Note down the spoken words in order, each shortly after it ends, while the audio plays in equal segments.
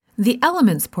The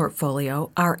Elements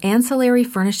portfolio, our ancillary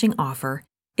furnishing offer,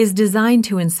 is designed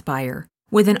to inspire,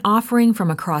 with an offering from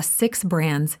across 6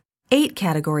 brands, 8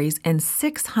 categories, and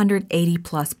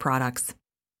 680-plus products.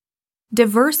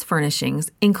 Diverse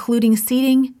furnishings, including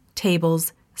seating,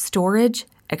 tables, storage,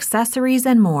 accessories,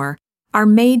 and more, are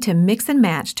made to mix and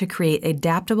match to create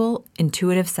adaptable,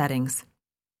 intuitive settings.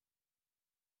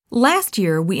 Last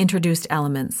year, we introduced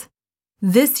Elements.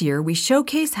 This year, we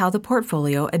showcase how the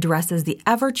portfolio addresses the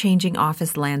ever-changing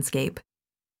office landscape.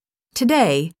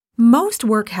 Today, most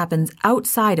work happens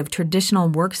outside of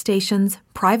traditional workstations,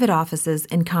 private offices,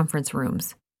 and conference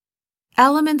rooms.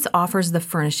 Elements offers the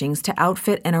furnishings to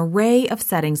outfit an array of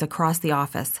settings across the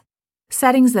office,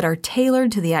 settings that are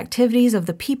tailored to the activities of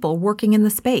the people working in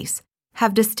the space,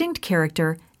 have distinct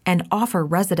character, and offer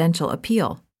residential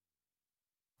appeal.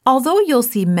 Although you'll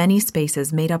see many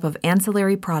spaces made up of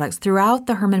ancillary products throughout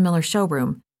the Herman Miller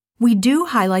showroom, we do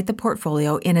highlight the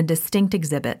portfolio in a distinct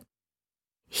exhibit.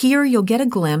 Here you'll get a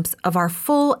glimpse of our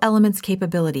full Elements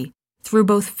capability through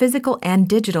both physical and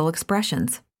digital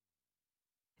expressions.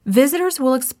 Visitors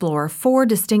will explore 4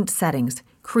 distinct settings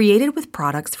created with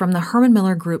products from the Herman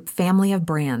Miller Group family of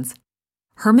brands: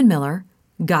 Herman Miller,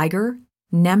 Geiger,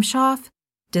 Nemshoff,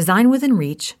 Design Within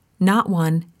Reach, Not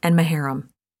One, and Maharam.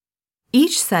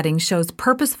 Each setting shows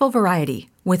purposeful variety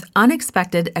with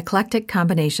unexpected eclectic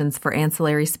combinations for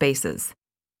ancillary spaces.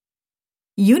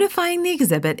 Unifying the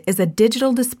exhibit is a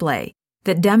digital display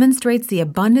that demonstrates the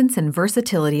abundance and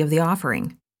versatility of the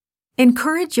offering.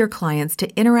 Encourage your clients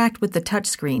to interact with the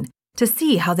touchscreen to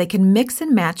see how they can mix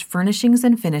and match furnishings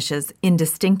and finishes in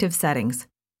distinctive settings.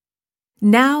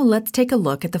 Now let's take a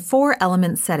look at the 4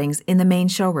 element settings in the main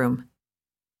showroom.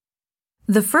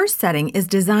 The first setting is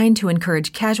designed to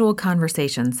encourage casual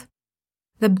conversations.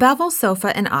 The bevel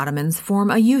sofa and ottomans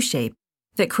form a U-shape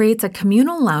that creates a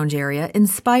communal lounge area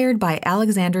inspired by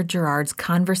Alexander Gerard's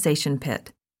Conversation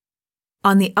Pit.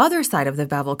 On the other side of the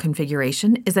bevel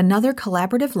configuration is another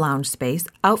collaborative lounge space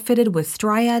outfitted with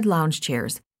Striad lounge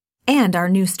chairs and our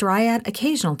new Striad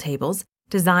occasional tables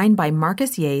designed by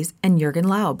Marcus Yays and Jürgen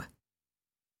Laub.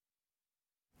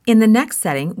 In the next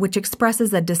setting, which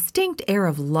expresses a distinct air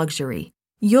of luxury,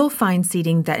 you'll find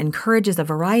seating that encourages a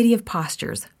variety of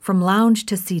postures, from lounge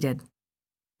to seated.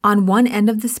 On one end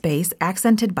of the space,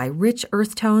 accented by rich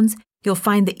earth tones, you'll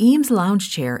find the Eames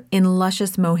lounge chair in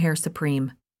luscious mohair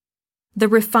supreme. The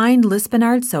refined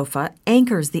Lispenard sofa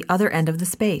anchors the other end of the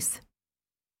space.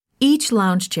 Each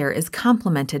lounge chair is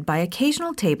complemented by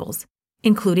occasional tables,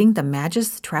 including the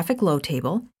Magis Traffic Low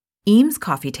table, Eames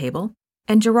coffee table,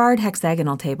 and Gerard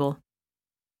hexagonal table.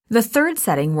 The third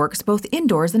setting works both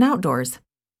indoors and outdoors.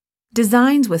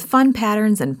 Designs with fun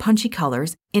patterns and punchy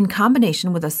colors, in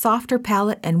combination with a softer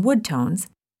palette and wood tones,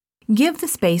 give the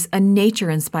space a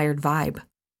nature-inspired vibe.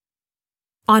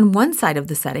 On one side of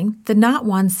the setting, the Not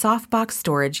One softbox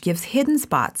storage gives hidden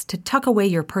spots to tuck away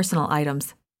your personal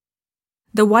items.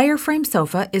 The wireframe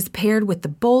sofa is paired with the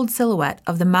bold silhouette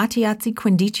of the Mattiazzi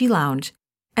Quindici lounge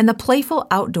and the playful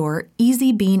outdoor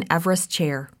Easy Bean Everest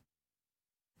chair.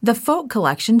 The Folk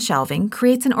Collection shelving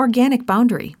creates an organic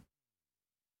boundary.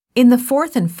 In the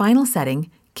fourth and final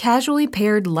setting, casually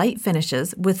paired light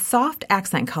finishes with soft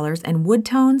accent colors and wood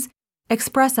tones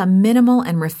express a minimal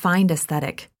and refined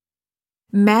aesthetic.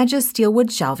 Magis steelwood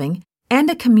shelving and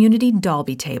a community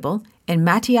Dalby table and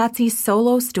Mattiazzi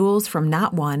solo stools from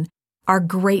Not One are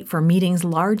great for meetings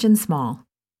large and small.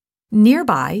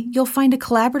 Nearby, you'll find a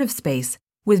collaborative space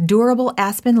with durable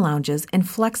aspen lounges and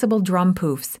flexible drum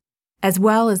poofs, as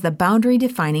well as the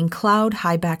boundary-defining cloud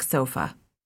high-back sofa.